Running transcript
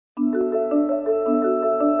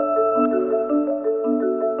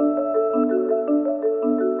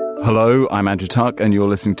Hello, I'm Andrew Tuck, and you're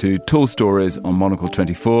listening to Tall Stories on Monocle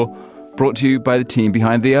 24, brought to you by the team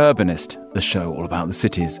behind The Urbanist, the show all about the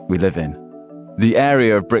cities we live in. The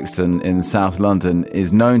area of Brixton in South London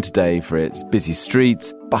is known today for its busy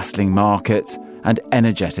streets, bustling markets, and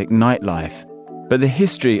energetic nightlife. But the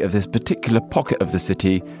history of this particular pocket of the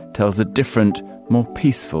city tells a different, more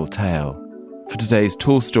peaceful tale. For today's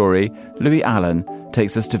Tall Story, Louis Allen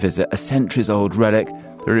takes us to visit a centuries-old relic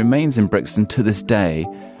that remains in Brixton to this day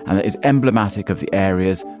and that is emblematic of the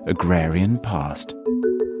area's agrarian past.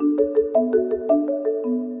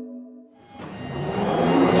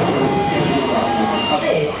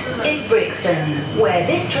 This is Brixton, where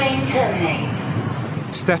this train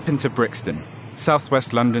terminates. Step into Brixton,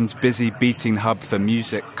 southwest London's busy beating hub for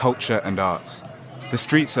music, culture and arts. The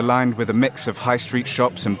streets are lined with a mix of high street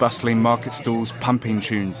shops and bustling market stalls pumping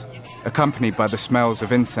tunes, accompanied by the smells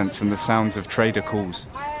of incense and the sounds of trader calls.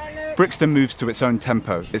 Brixton moves to its own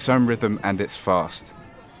tempo, its own rhythm, and it's fast.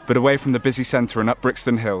 But away from the busy centre and up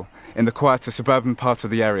Brixton Hill, in the quieter suburban part of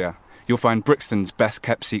the area, you'll find Brixton's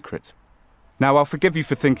best-kept secret. Now, I'll forgive you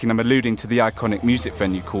for thinking I'm alluding to the iconic music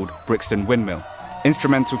venue called Brixton Windmill,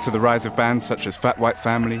 instrumental to the rise of bands such as Fat White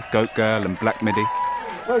Family, Goat Girl, and Black Midi.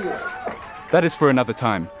 That is for another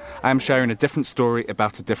time. I am sharing a different story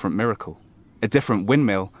about a different miracle. A different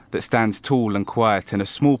windmill that stands tall and quiet in a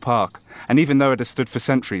small park, and even though it has stood for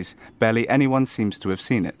centuries, barely anyone seems to have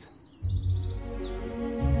seen it.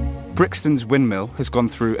 Brixton's windmill has gone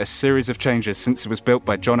through a series of changes since it was built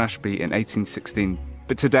by John Ashby in 1816,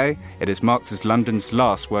 but today it is marked as London's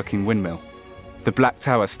last working windmill. The Black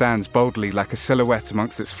Tower stands boldly like a silhouette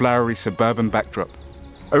amongst its flowery suburban backdrop.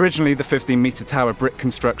 Originally, the 15-metre tower brick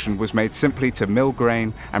construction was made simply to mill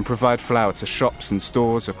grain and provide flour to shops and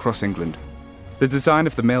stores across England. The design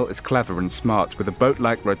of the mill is clever and smart, with a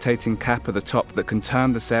boat-like rotating cap at the top that can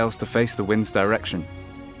turn the sails to face the wind's direction.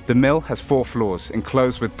 The mill has 4 floors,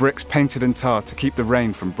 enclosed with bricks painted in tar to keep the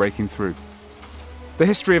rain from breaking through. The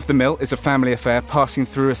history of the mill is a family affair passing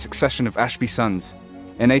through a succession of Ashby sons.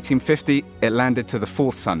 In 1850, it landed to the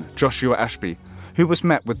 4th son, Joshua Ashby, who was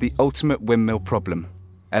met with the ultimate windmill problem: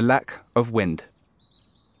 a lack of wind.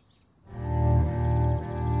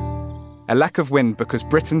 A lack of wind because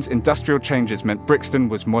Britain's industrial changes meant Brixton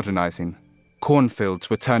was modernising. Cornfields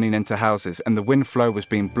were turning into houses and the wind flow was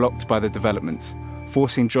being blocked by the developments,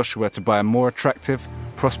 forcing Joshua to buy a more attractive,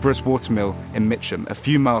 prosperous watermill in Mitcham, a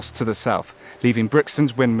few miles to the south, leaving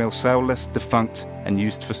Brixton's windmill sailless, defunct and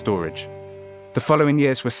used for storage. The following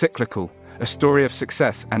years were cyclical, a story of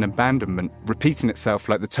success and abandonment repeating itself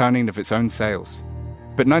like the turning of its own sails.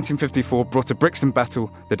 But 1954 brought a Brixton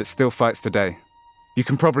battle that it still fights today. You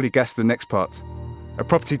can probably guess the next part. A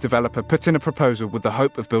property developer put in a proposal with the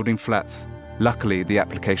hope of building flats. Luckily, the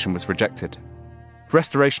application was rejected.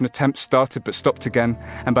 Restoration attempts started but stopped again,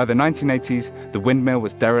 and by the 1980s, the windmill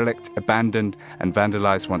was derelict, abandoned, and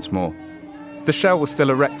vandalised once more. The shell was still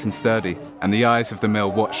erect and sturdy, and the eyes of the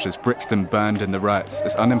mill watched as Brixton burned in the riots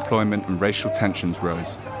as unemployment and racial tensions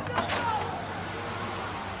rose.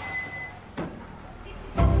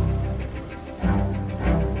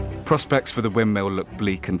 Prospects for the windmill looked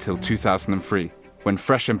bleak until 2003, when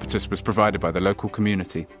fresh impetus was provided by the local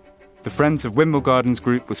community. The Friends of Windmill Gardens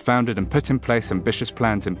Group was founded and put in place ambitious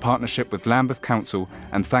plans in partnership with Lambeth Council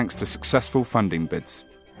and thanks to successful funding bids.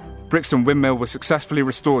 Brixton Windmill was successfully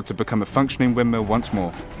restored to become a functioning windmill once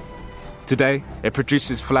more. Today, it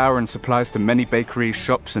produces flour and supplies to many bakeries,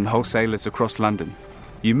 shops and wholesalers across London.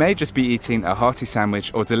 You may just be eating a hearty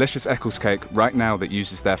sandwich or delicious Eccles cake right now that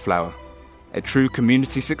uses their flour. A true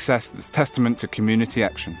community success that's testament to community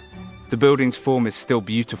action. The building's form is still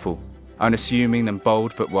beautiful, unassuming and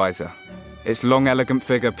bold but wiser. Its long, elegant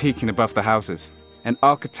figure peaking above the houses, an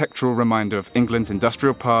architectural reminder of England's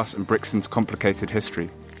industrial past and Brixton's complicated history.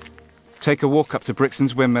 Take a walk up to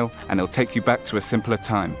Brixton's windmill and it'll take you back to a simpler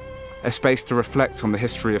time, a space to reflect on the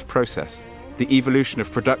history of process, the evolution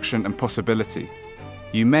of production and possibility.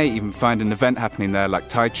 You may even find an event happening there like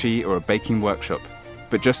Tai Chi or a baking workshop.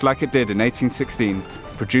 But just like it did in 1816,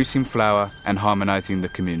 producing flour and harmonising the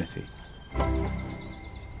community.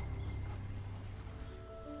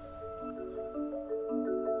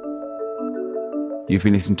 You've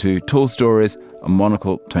been listening to Tall Stories, a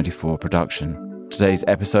Monocle 24 production. Today's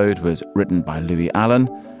episode was written by Louis Allen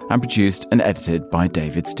and produced and edited by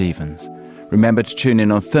David Stevens. Remember to tune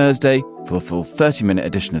in on Thursday for the full 30-minute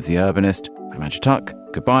edition of The Urbanist. I'm Andrew Tuck.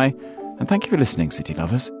 Goodbye, and thank you for listening, city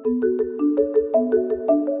lovers.